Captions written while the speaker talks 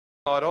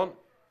light on,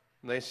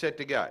 and they're set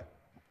to go.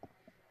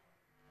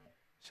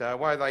 So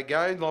away they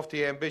go.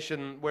 Lofty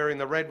Ambition wearing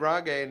the red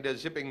rug and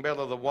Zipping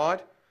Bella the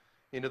white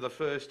into the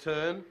first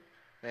turn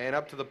and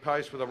up to the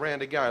post with a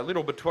round to go. A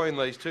little between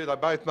these two. They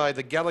both made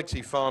the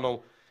Galaxy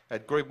final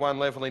at Group 1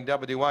 level in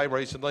WA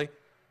recently,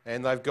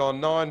 and they've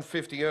gone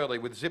 9.50 early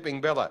with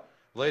Zipping Bella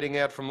leading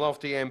out from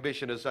Lofty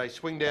Ambition as they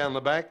swing down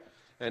the back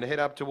and head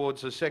up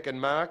towards the second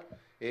mark.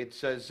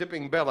 It's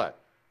Zipping Bella,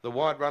 the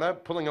white runner,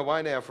 pulling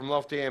away now from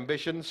Lofty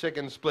Ambition.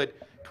 Second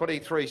split,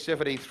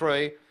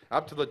 23.73.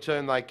 Up to the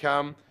turn they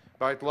come.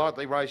 Both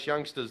lightly raced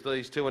youngsters,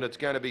 these two, and it's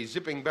going to be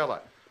Zipping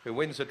Bella who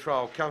wins the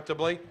trial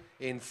comfortably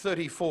in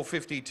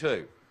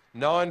 34.52.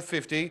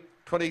 9.50,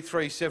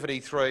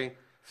 23.73,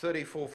 34.